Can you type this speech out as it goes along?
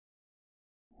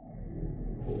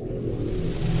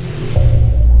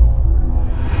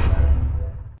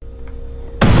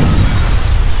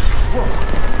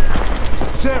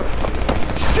Sarah!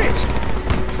 Shit!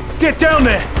 Get down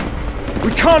there!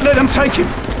 We can't let them take him!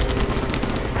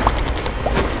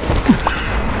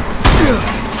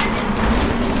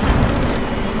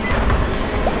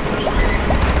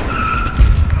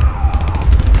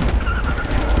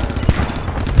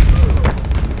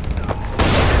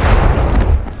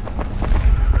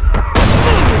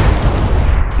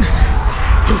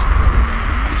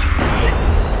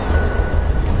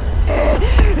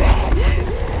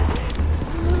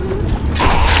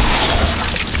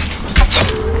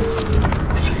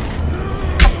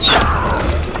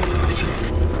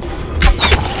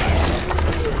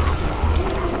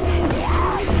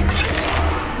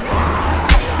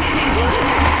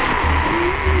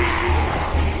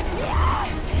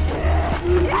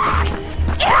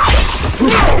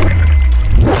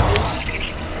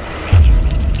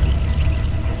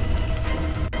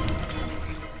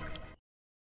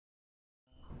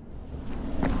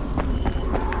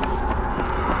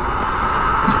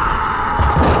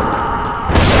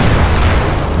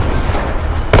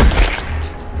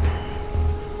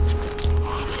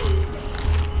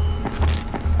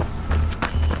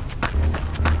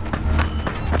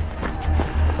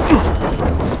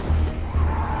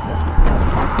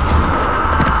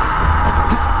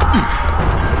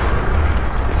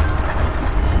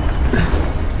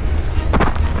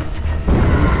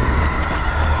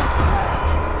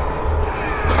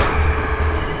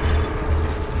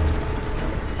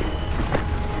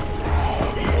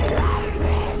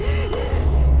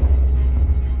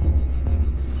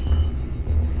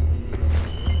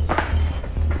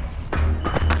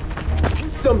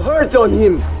 Some hurt on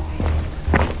him!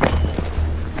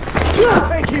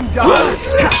 Take him down!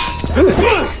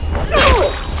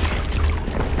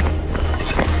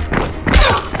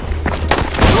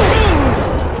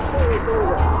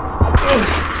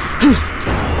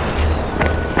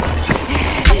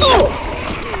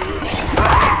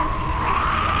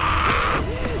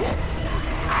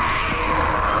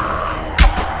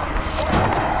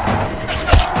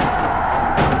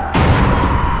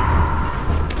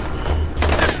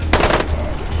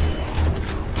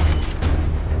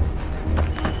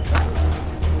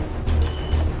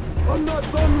 I'm not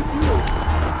done with you!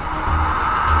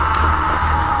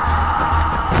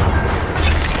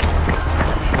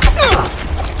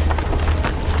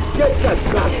 Get that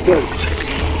bastard!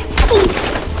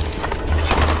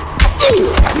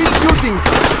 Keep shooting!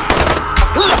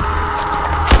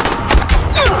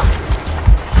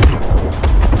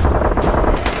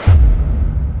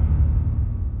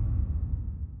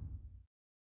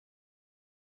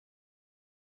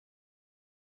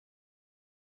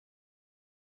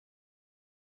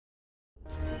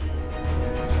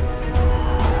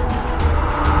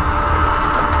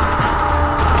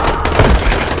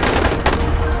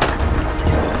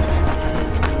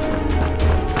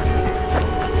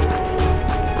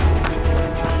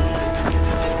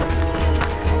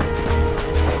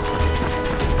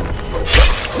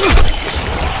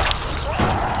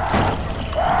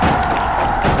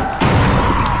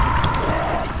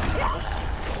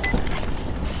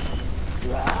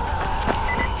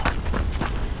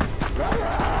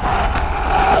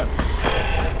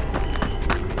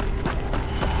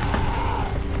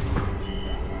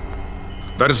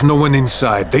 There's no one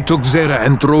inside. They took Zera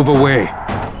and drove away.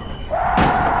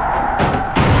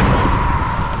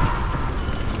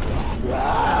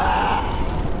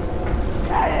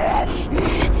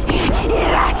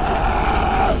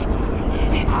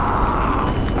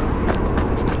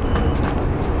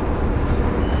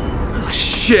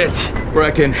 Shit!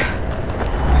 Brecken.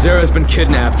 Zera's been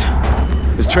kidnapped.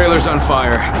 His trailer's on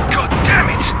fire. God damn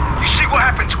it! You see what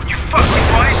happens when you fuck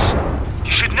with Rice?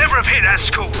 You should never have hit that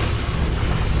school.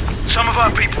 Some of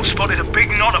our people spotted a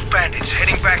big knot of bandits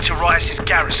heading back to Rice's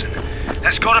garrison.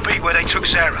 That's gotta be where they took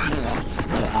Zera.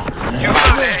 You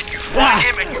go there, you find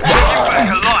him, and you bring him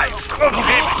back alive. You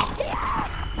hear me?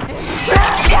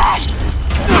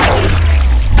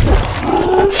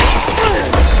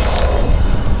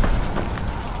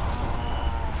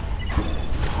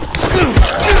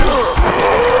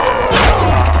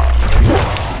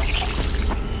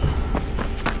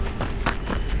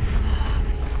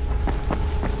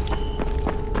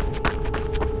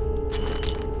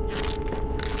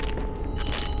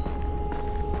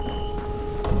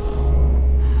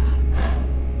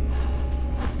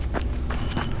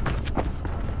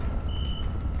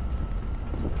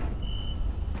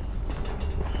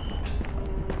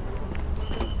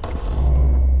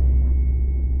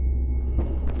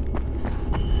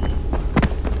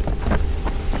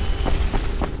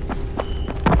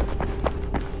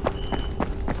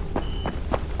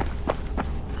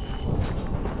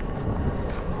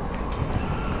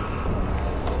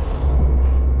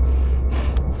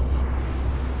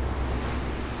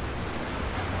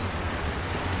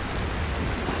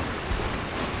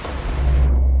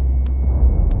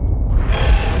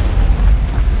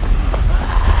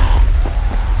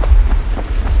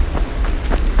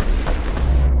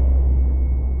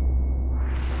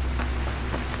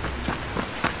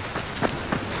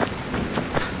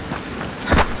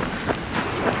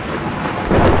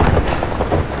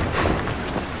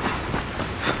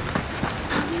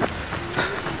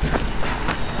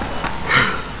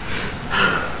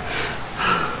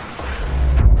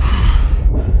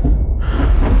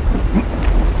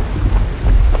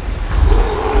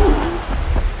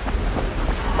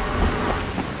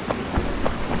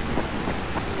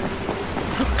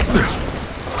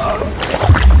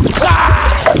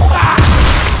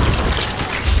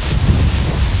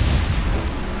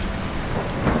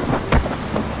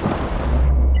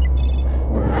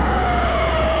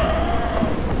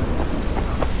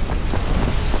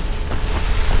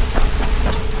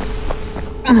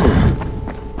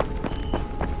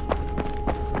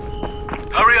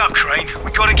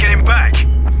 gotta get him back.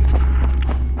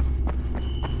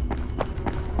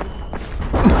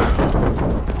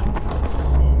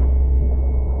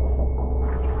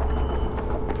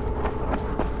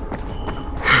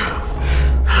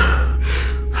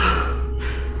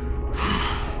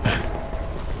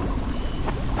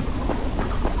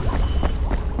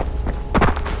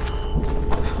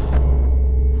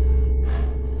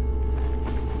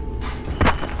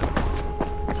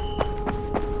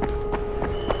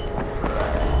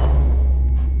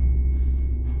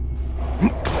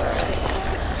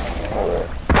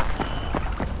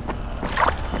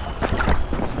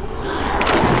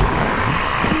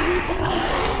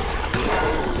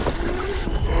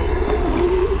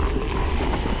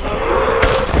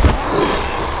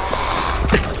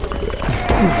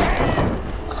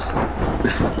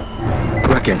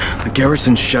 The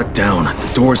garrison's shut down.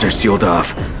 The doors are sealed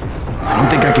off. I don't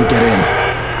think I can get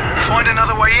in. Find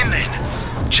another way in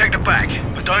then. Check the back,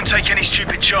 but don't take any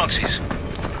stupid chances.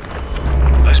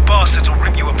 Those bastards will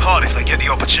rip you apart if they get the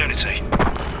opportunity.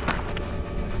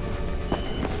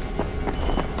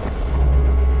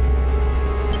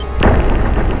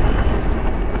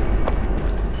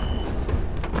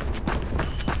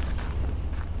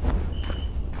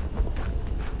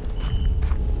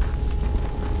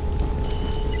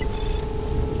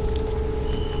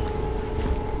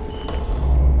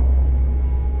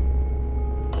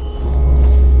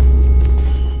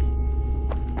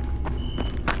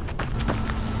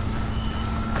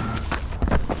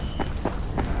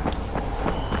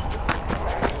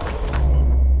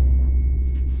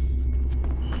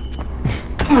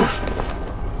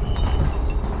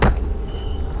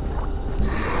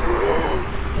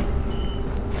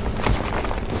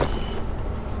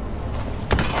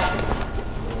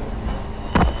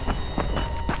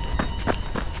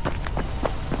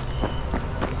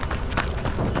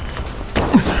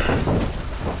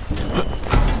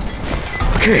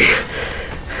 Okay,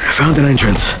 I found an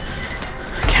entrance.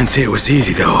 Can't say it was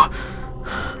easy, though.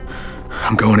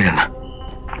 I'm going in.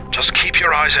 Just keep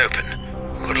your eyes open.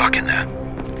 Good luck in there.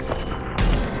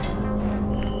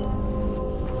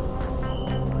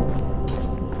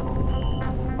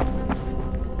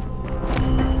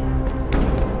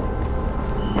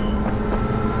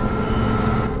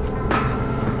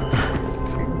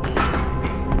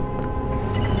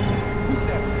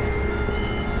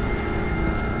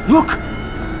 Look!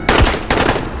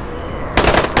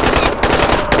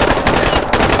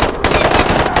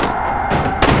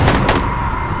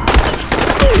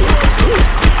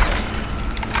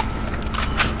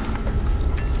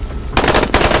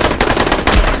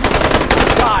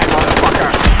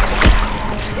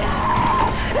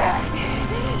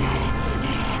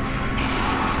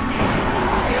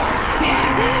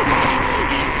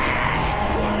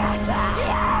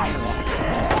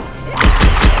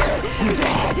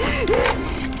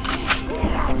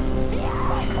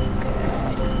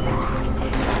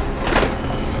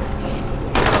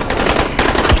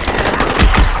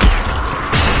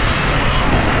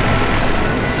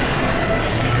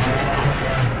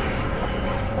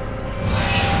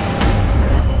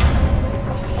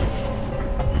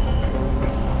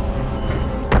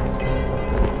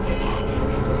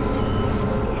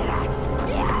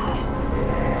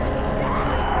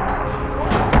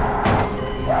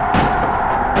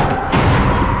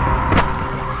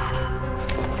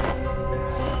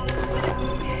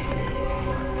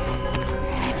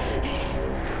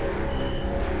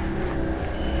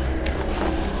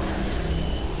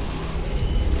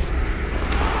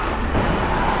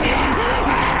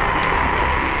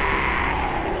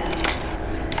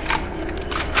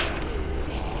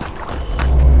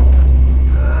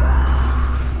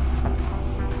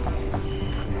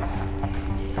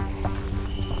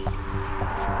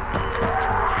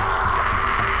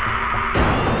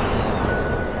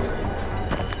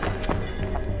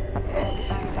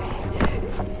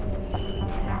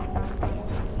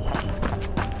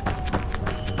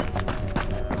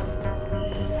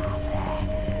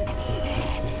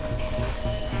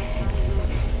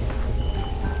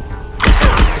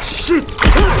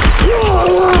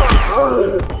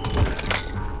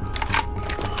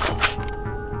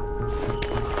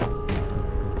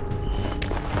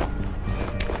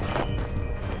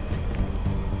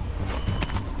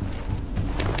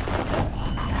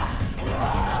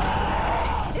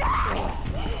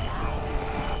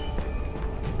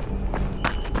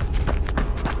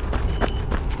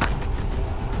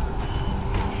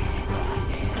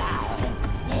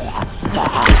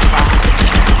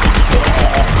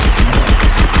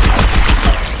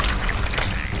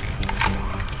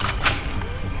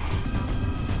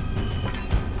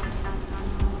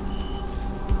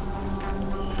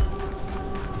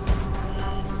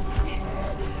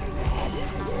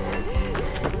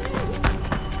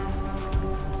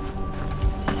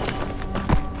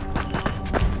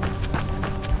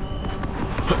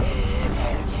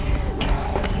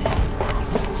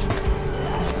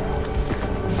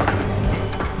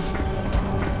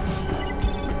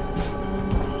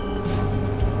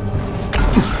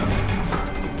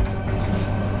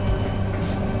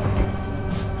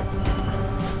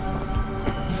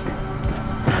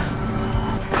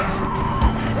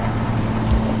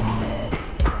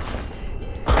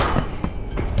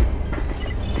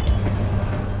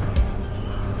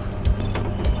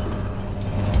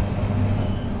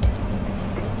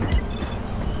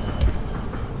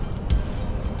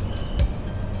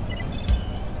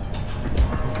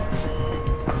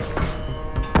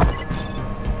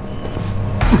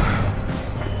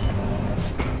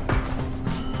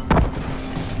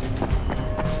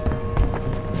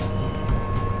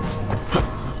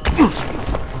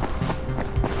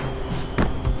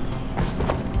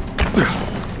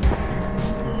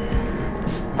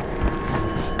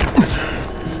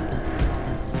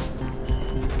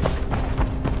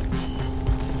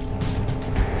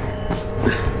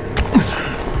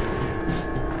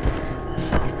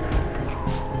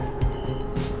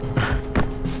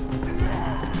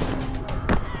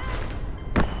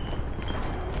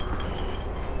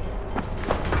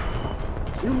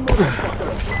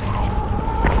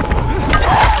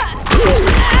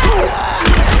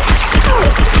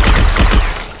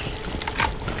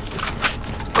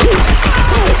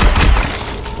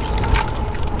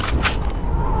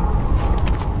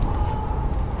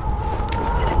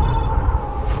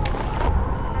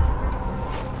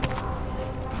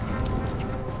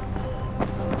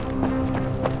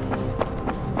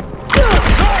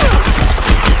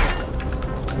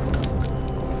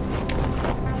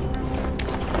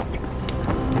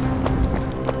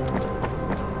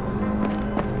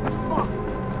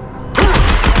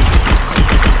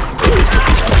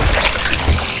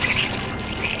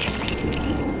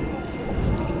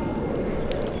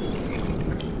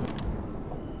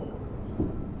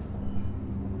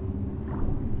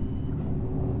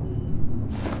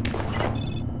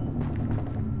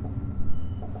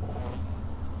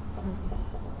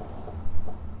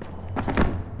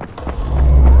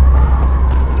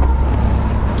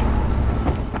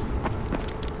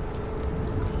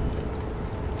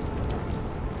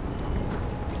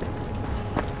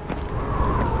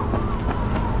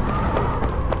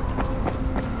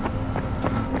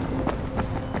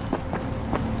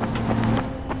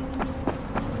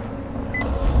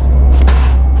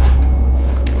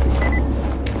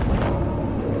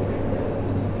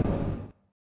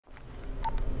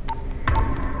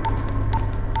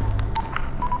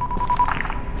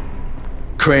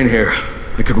 Crane here.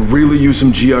 I could really use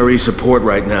some GRE support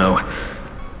right now.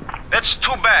 That's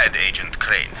too bad, Agent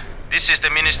Crane. This is the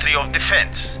Ministry of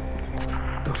Defense.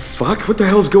 The fuck? What the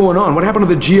hell's going on? What happened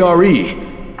to the GRE?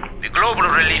 The global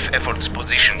relief effort's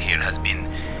position here has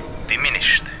been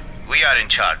diminished. We are in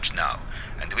charge now,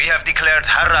 and we have declared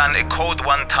Harran a Code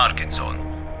 1 target zone.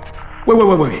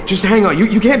 Wait. Just hang on.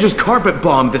 You can't just carpet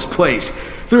bomb this place.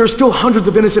 There are still hundreds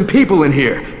of innocent people in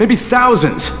here. Maybe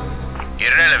thousands.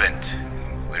 Irrelevant.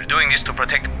 We're doing this to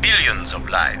protect billions of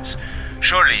lives.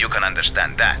 Surely you can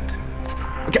understand that.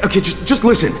 Okay, just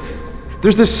listen.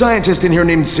 There's this scientist in here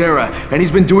named Zera, and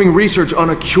he's been doing research on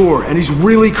a cure, and he's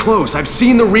really close. I've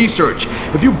seen the research.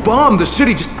 If you bomb the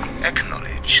city, just...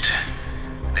 Acknowledged.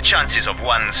 The chances of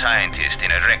one scientist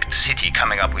in a wrecked city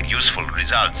coming up with useful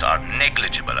results are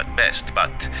negligible at best,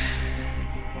 but...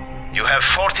 you have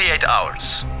 48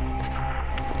 hours.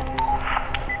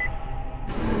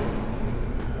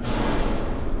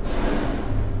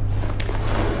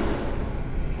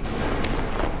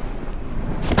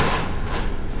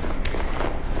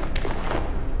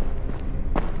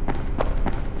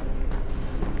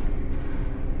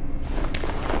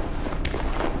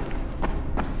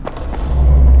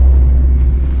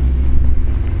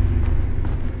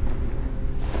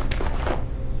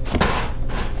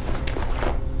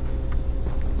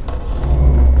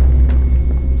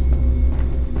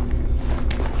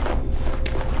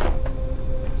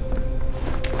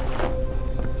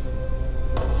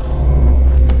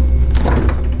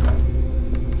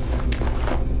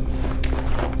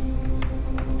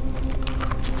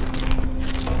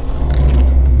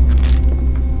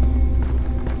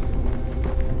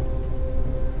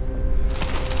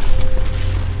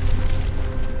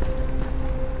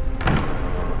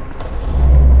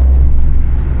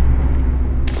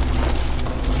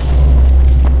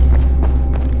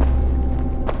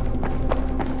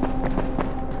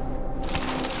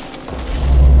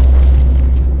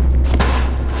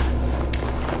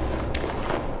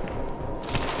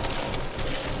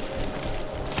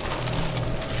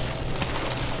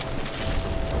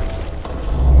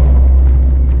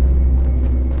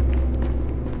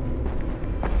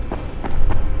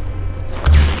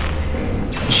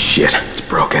 Shit, it's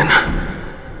broken.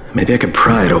 Maybe I could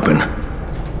pry it open.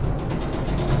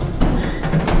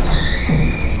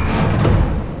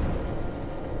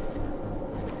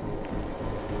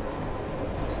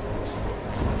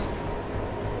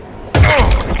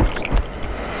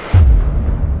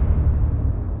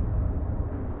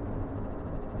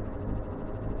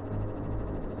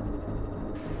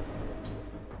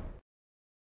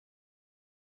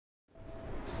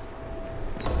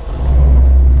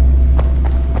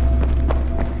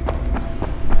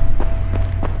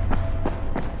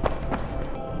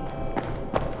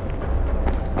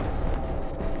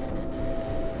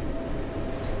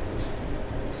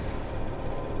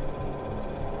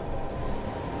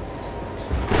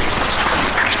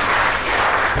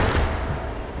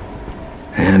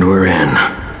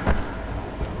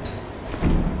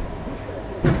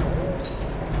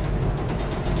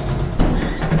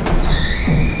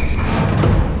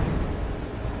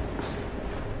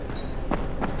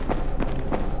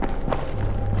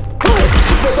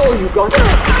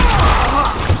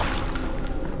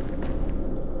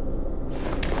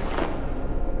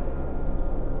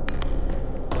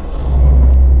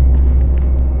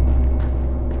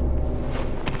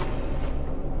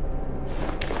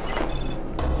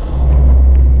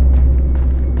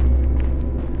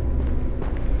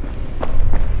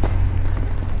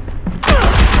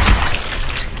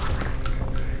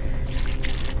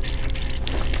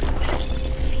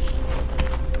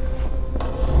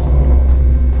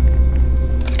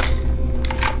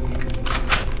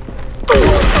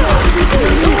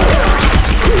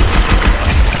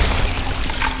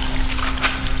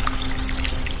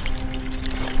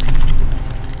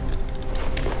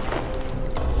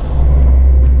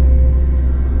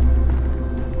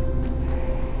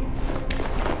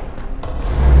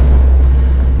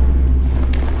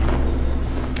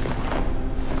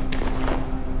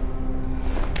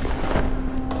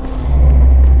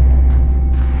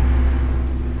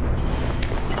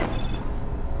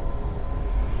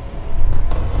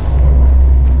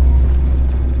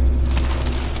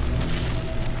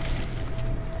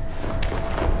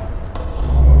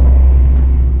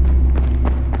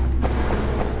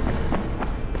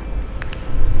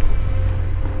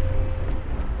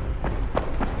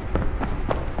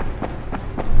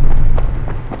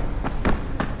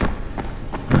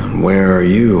 Where are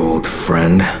you, old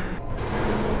friend?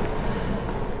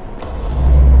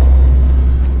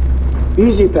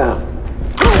 Easy, pal.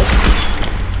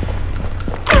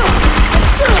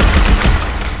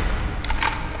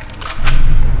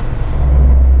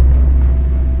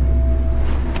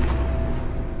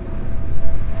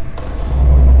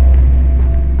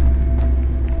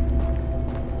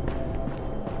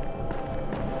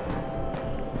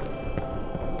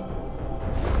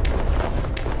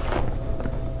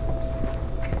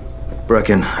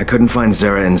 Brecken, I couldn't find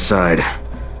Zara inside.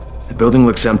 The building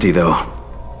looks empty, though.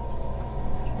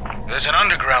 There's an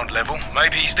underground level.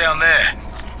 Maybe he's down there.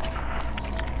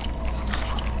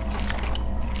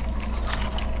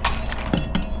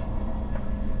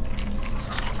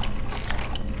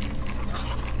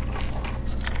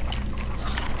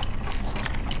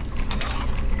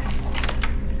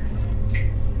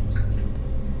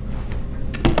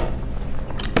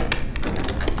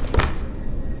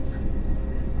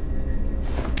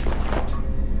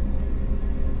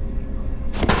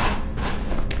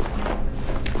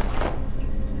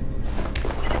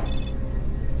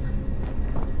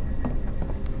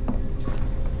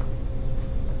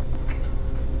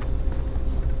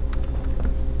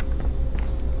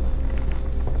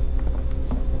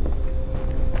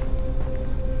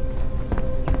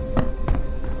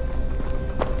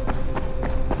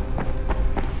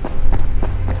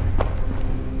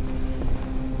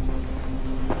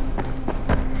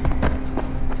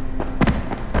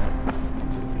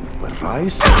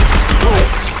 Rice?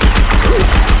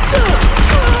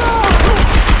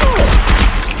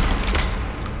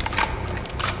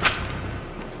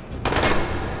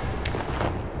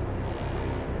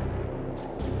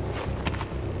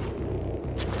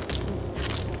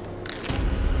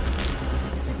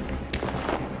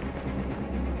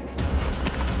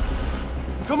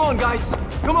 Come on, guys!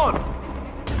 Come on!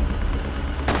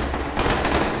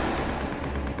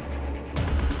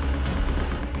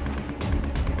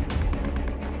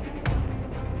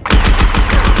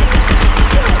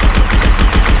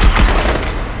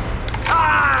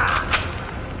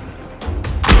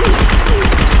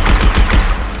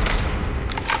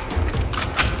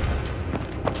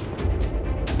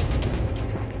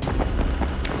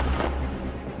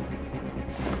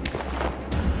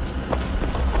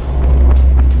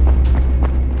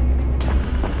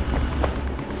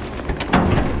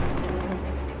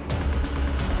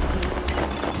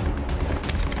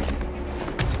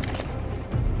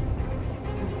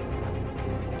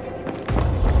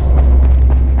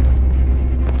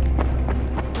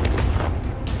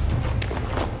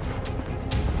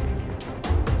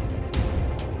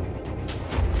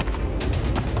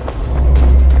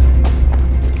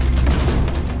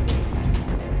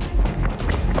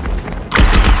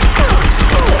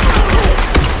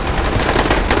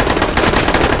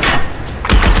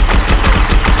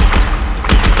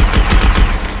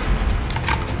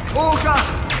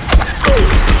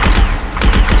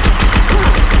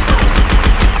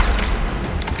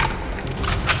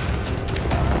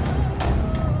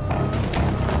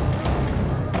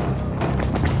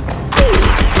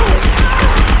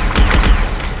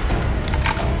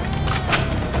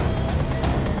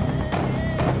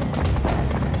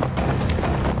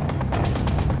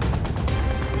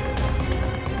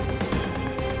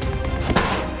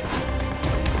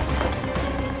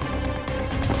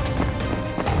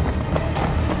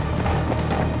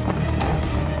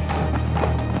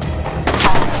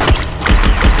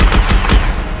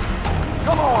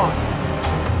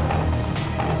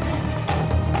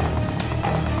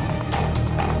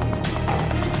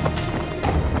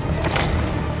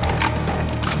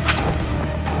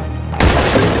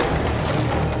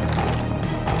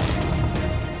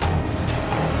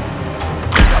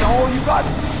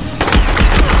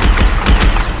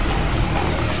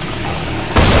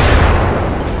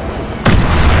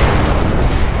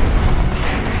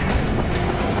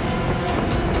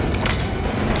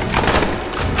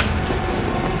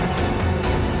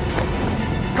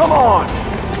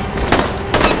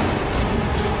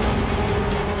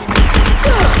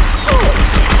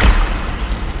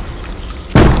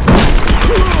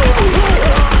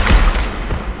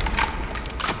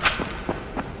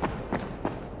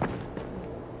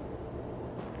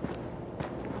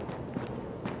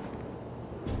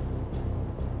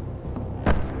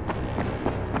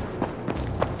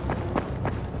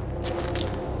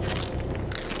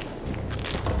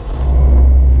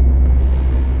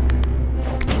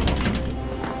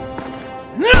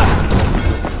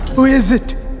 is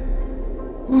it?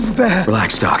 Who's there?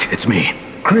 Relax, Doc. It's me.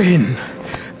 Crane.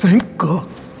 Thank God.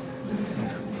 Listen,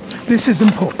 this is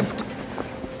important.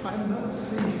 I'm not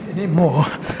safe anymore,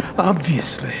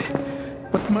 obviously.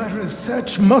 But my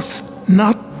research must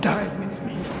not die with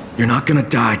me. You're not gonna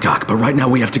die, Doc, but right now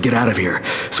we have to get out of here.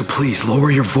 So please, lower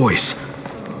your voice.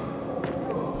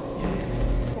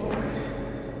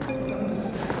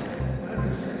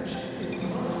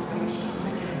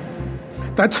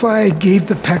 That's why I gave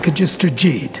the packages to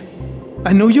Jade.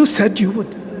 I know you said you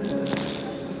would.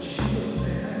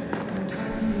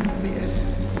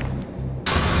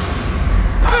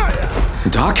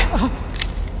 Doc?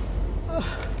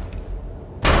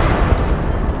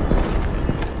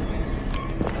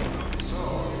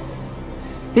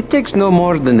 It takes no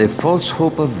more than a false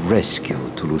hope of rescue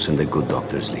to loosen the good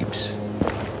doctor's lips.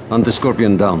 Hunt the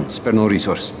Scorpion down, spare no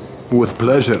resource. With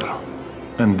pleasure.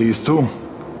 And these two?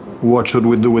 What should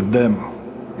we do with them?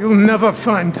 You'll never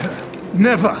find her.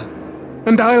 Never.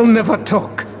 And I'll never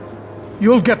talk.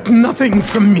 You'll get nothing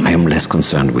from me. I am less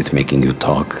concerned with making you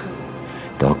talk,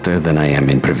 Doctor, than I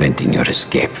am in preventing your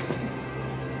escape.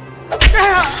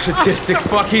 Sadistic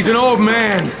fuck, he's an old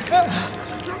man!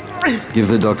 Give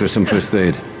the doctor some first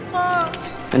aid.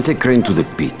 And take Crane to the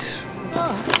pit.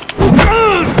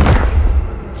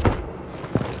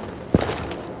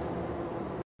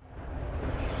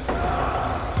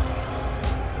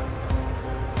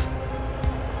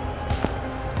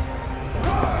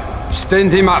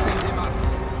 Stand him up!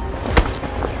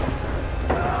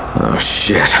 Oh,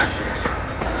 shit.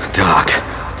 Doc.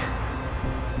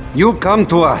 You come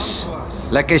to us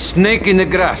like a snake in the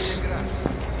grass.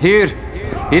 Here,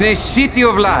 in a city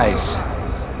of lies.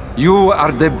 You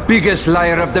are the biggest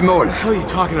liar of them all. What the hell are you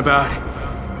talking about?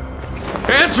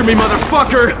 Answer me,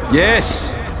 motherfucker!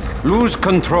 Yes, lose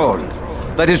control.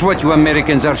 That is what you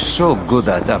Americans are so good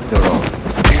at, after all.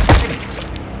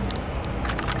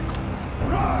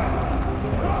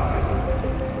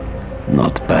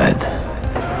 Not bad.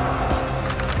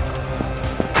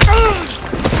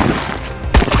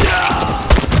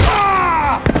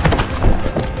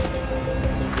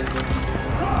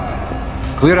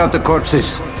 Clear out the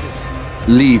corpses.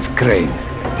 Leave Crane.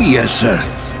 Yes, sir.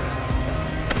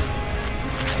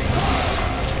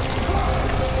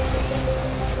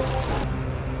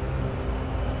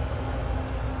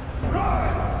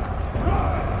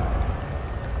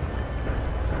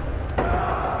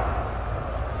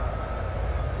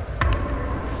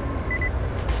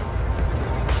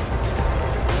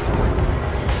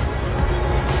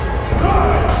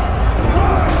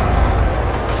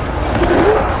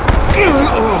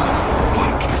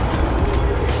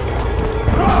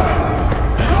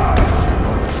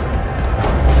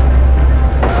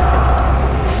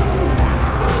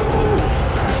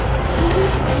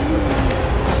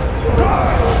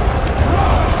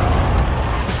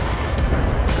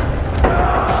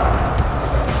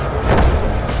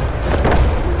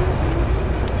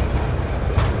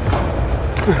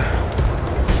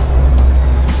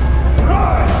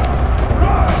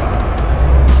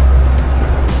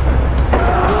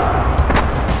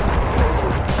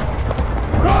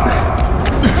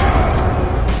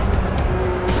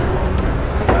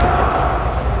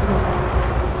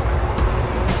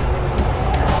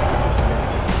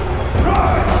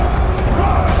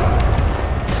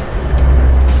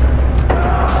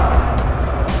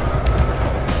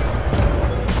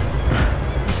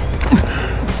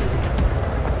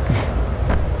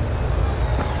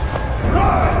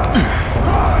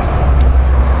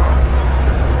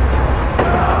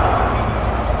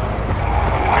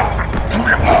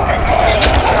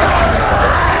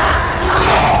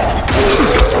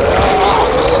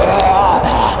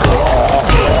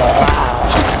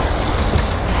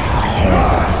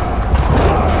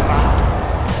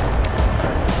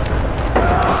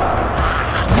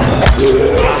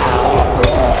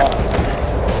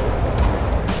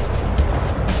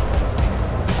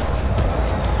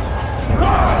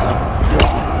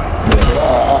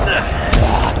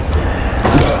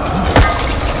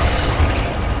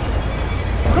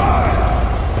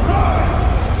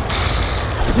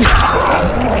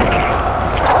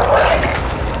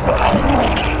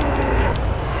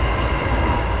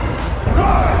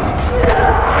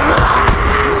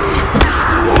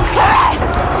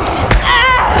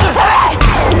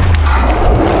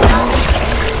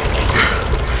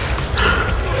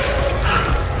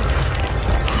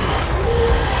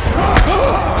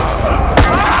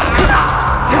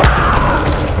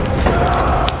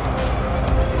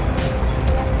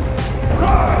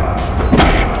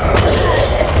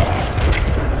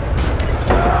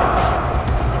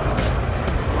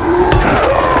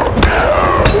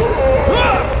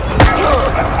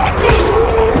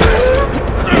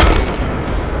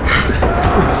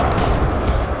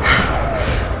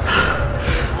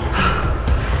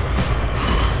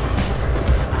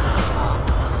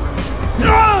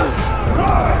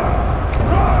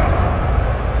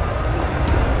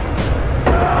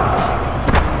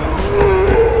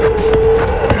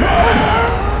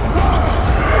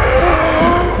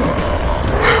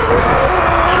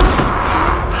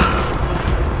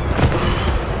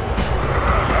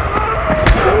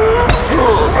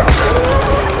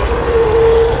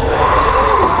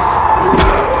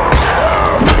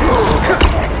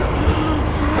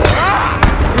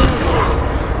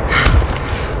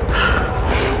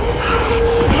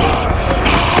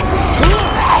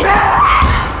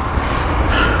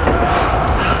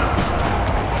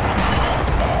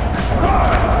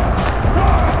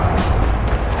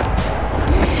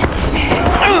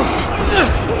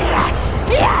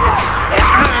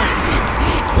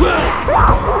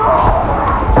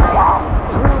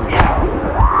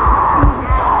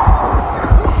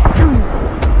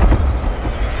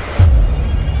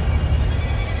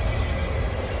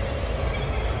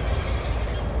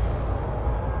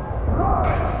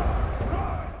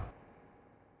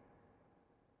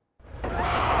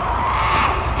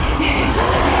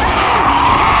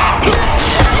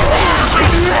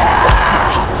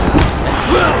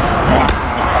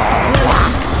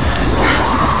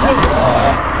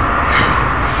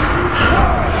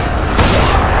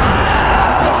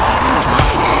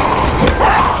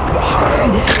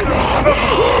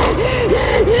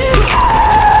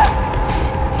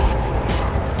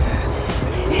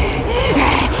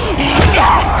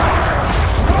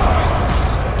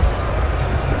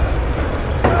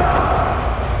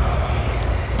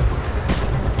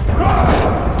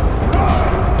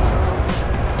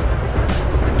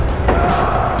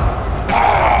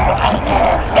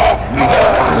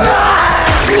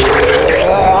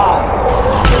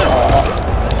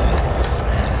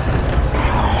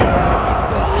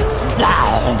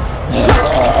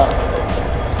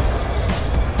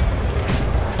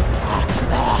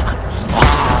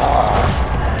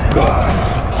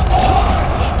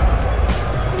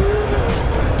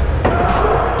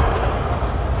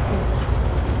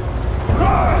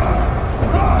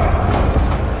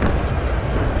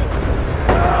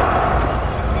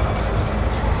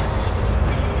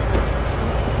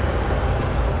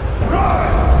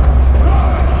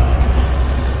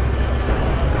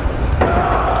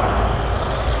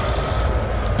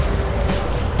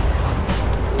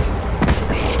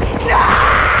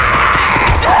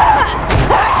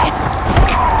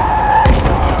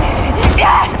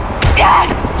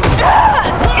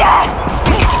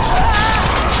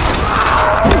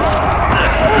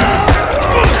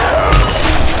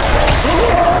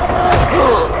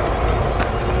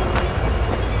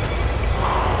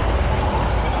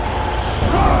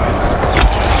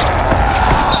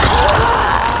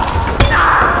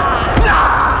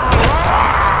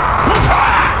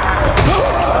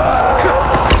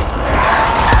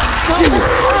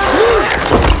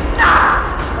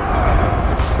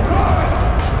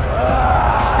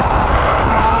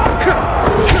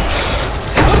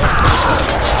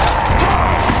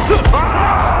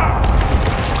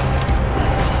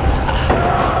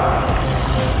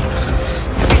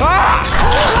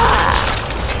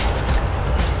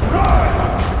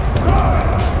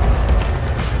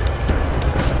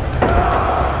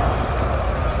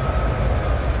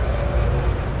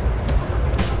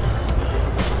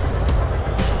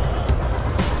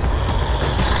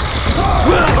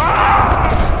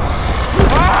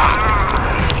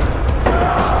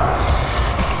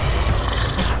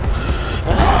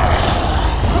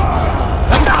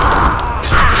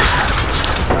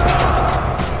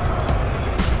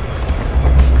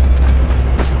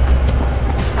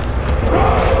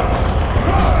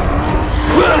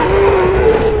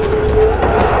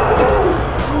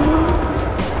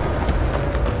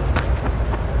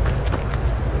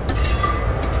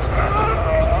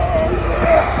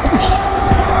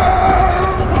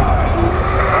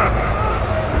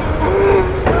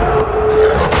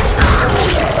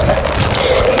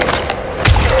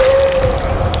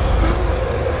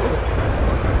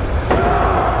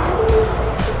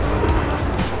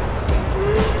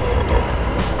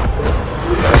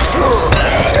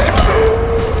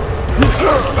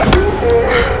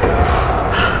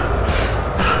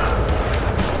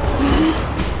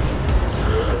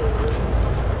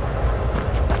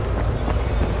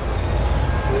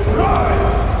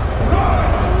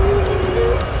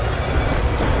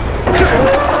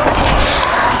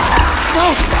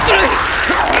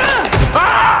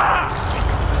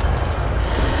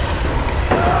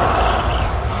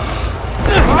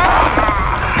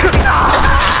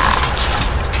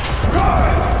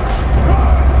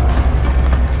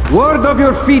 Word of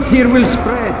your feet here will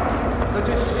spread. Such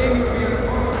a shame to be a...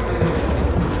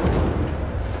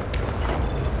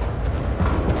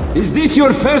 Is this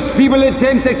your first feeble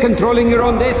attempt at controlling your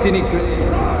own destiny,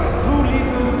 Crane? Too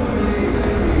little, too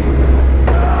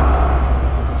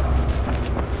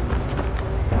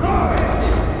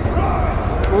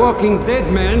late. Walking dead,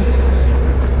 man.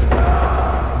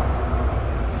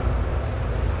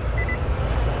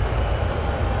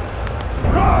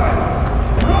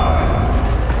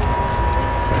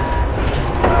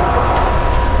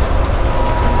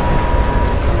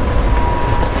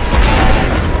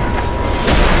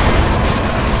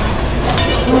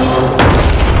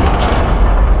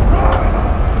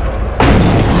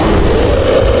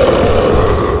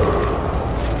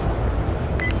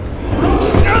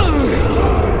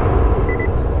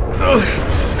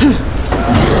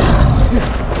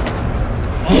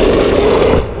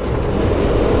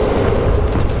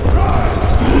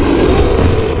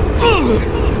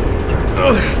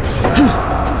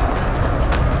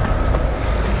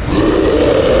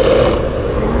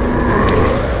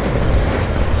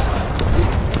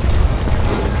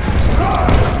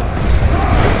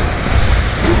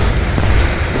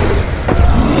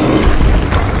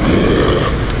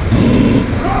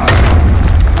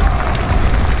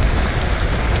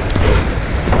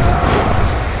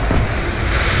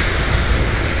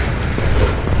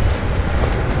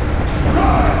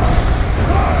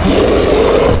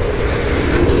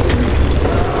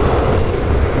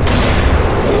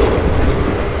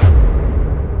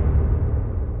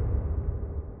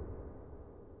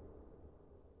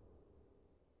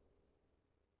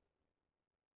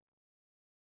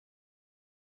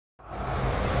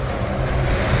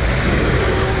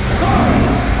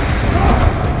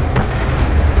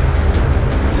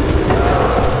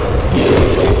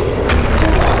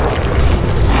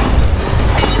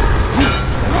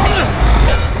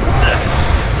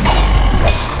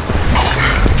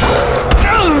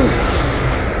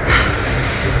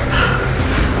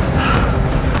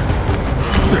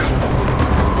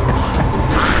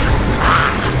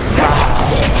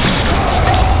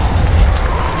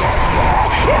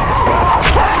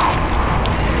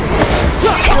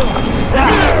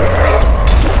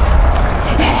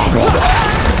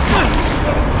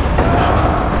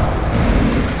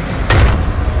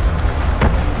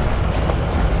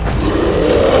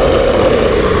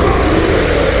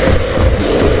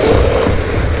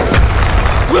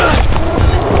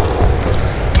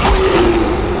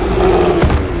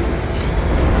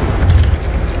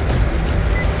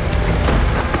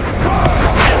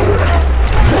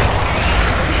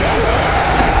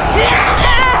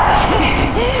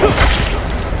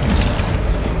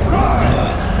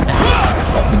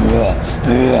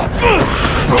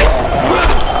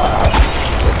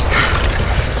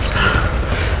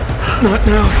 Not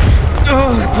now.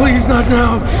 Oh, please, not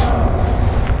now.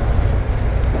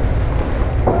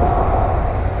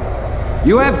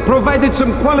 You have provided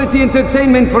some quality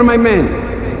entertainment for my men.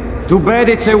 Too bad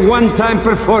it's a one-time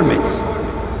performance.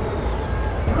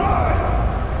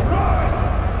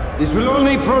 This will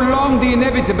only prolong the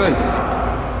inevitable.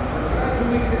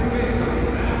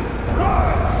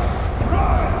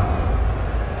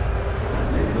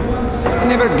 I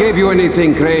never gave you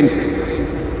anything, Crane.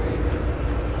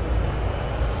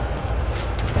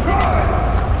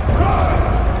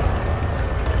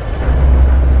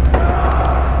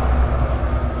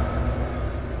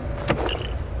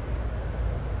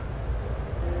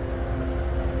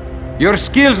 Your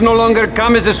skills no longer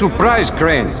come as a surprise,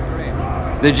 Crane.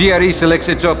 The GRE selects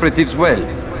its operatives well.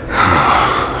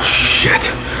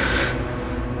 Shit.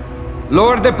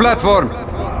 Lower the platform.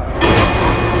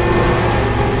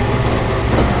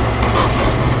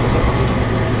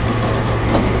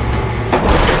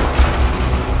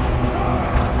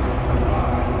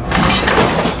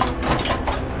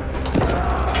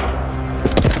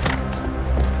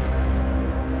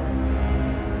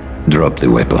 Drop the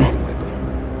weapon.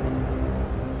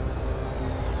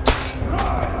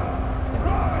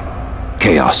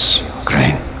 Chaos,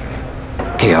 Crane.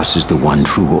 Chaos is the one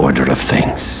true order of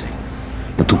things.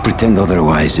 But to pretend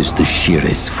otherwise is the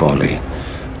sheerest folly.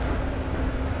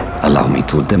 Allow me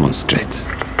to demonstrate.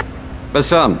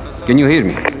 Bassam, can you hear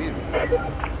me?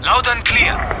 Loud and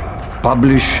clear.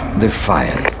 Publish the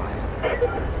file.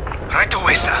 Right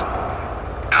away, sir.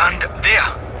 And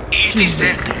there, it is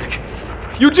sent.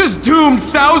 You just doomed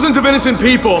thousands of innocent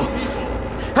people!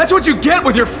 That's what you get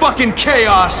with your fucking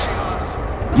chaos!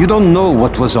 You don't know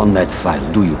what was on that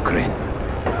file, do you, Crane?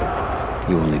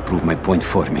 You only prove my point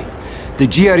for me. The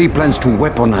GRE plans to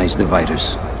weaponize the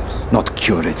virus, not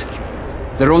cure it.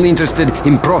 They're only interested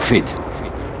in profit,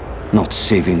 not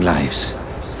saving lives.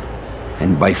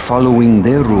 And by following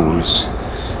their rules,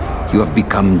 you have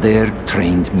become their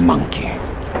trained monkey.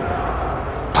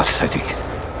 Pathetic.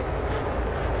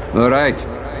 All right.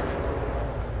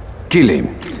 Kill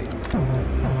him.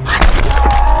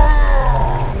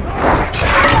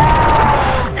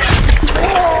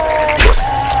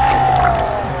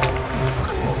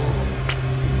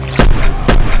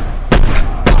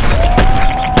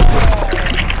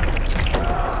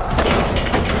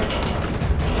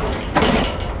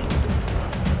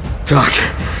 Doc,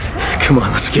 come on,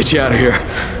 let's get you out of here.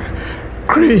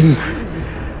 Crane,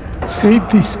 save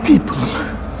these people.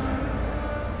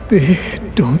 They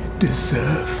don't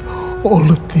deserve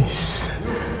all of this.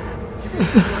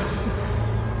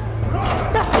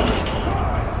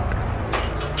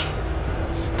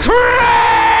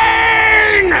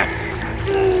 Crane!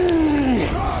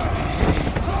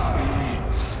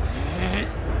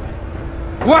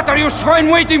 What are you swine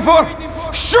waiting for?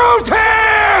 Shoot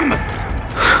him!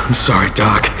 I'm sorry,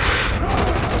 Doc.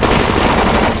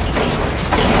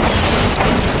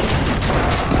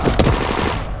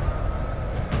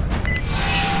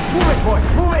 Move it,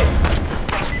 boys, move it!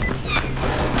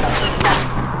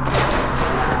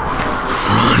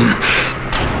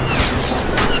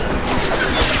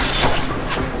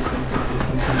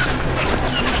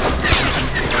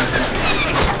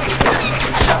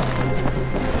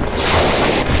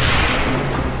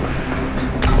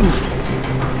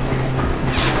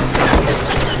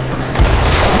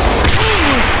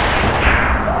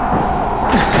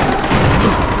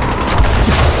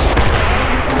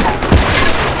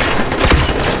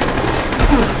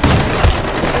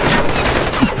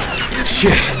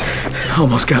 Shit,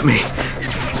 almost got me.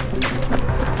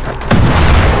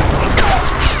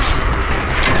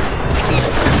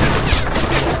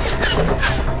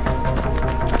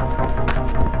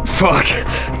 Fuck.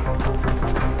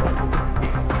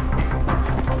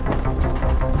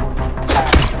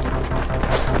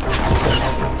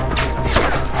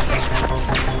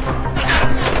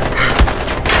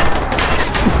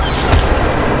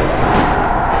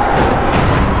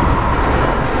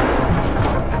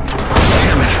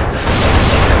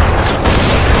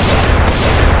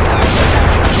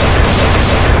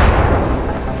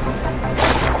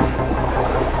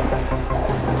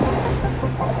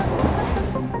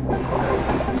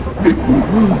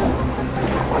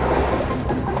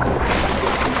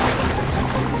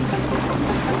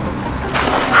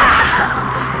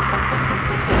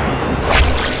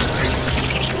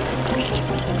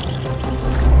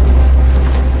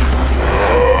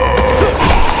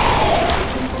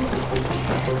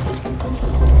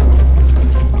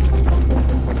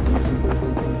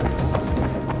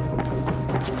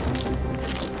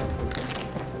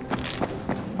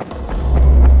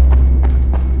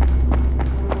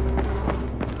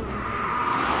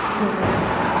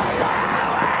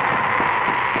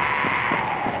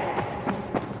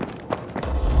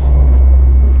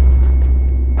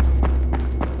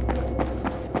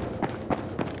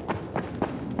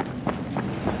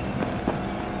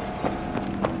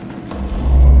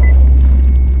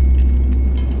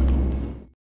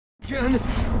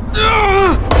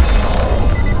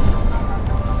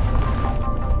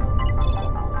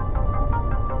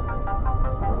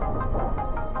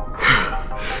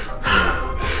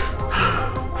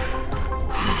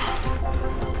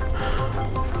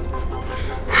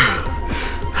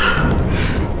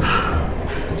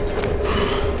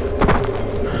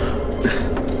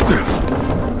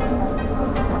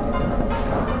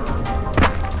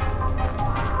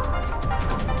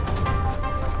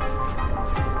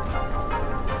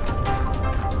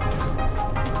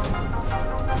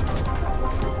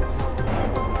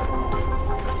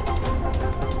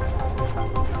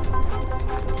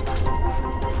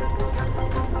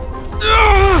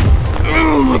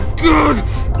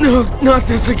 No, not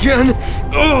this again!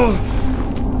 Oh!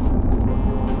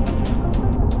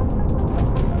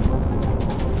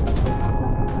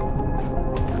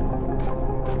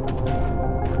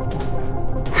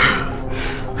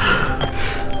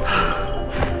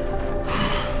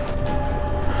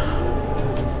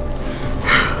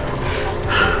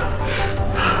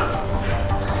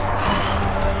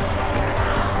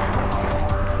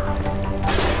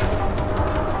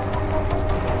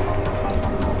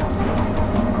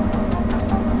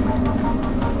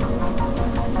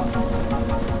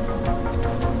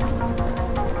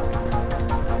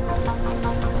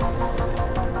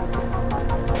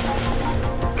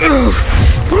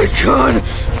 Oh my God!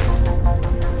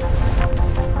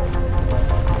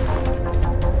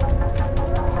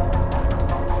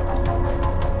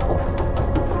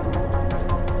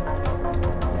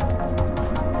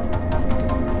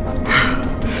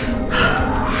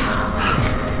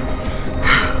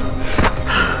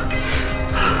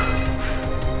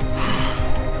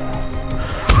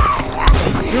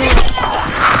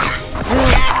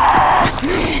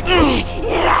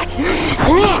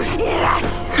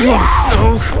 No,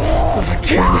 not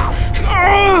again.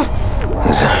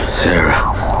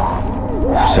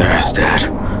 Sarah's dead.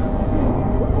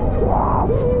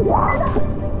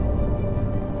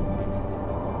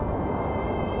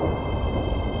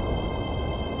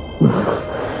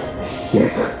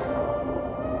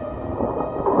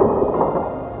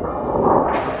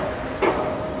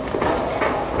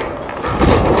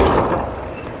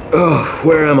 Oh,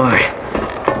 where am I?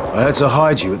 I had to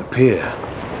hide you at the pier.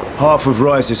 Half of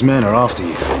Rice's men are after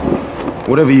you.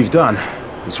 Whatever you've done,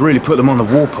 it's really put them on the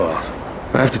warpath.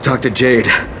 I have to talk to Jade.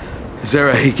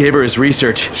 Zara, he gave her his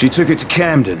research. She took it to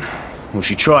Camden. Well,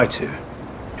 she tried to.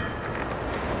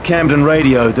 Camden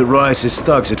radioed that Rice's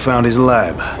thugs had found his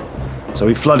lab. So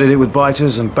he flooded it with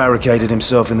biters and barricaded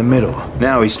himself in the middle.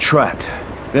 Now he's trapped.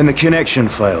 Then the connection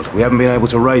failed. We haven't been able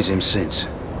to raise him since.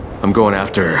 I'm going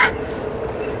after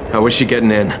her. How is she getting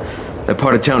in? That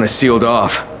part of town is sealed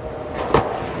off.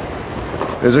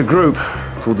 There's a group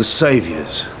called the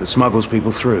Saviors that smuggles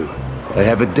people through. They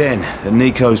have a den at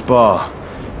Nico's bar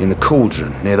in the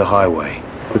Cauldron near the highway.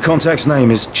 The contact's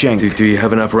name is Cenk. Do you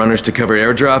have enough runners to cover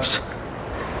airdrops?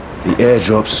 The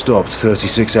airdrop stopped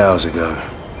 36 hours ago.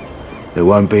 There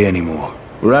won't be any more.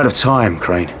 We're out of time,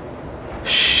 Crane.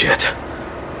 Shit.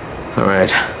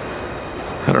 Alright.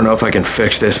 I don't know if I can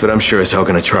fix this, but I'm sure as hell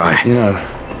gonna try. You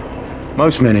know,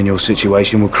 most men in your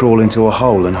situation would crawl into a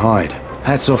hole and hide.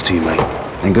 Hats off to you, mate.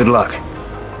 And good luck.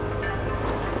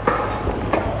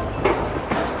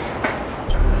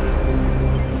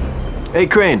 Hey,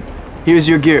 Crane. Here's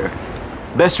your gear.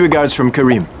 Best regards from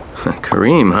Karim.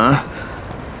 Karim, huh?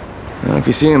 If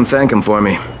you see him, thank him for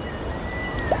me.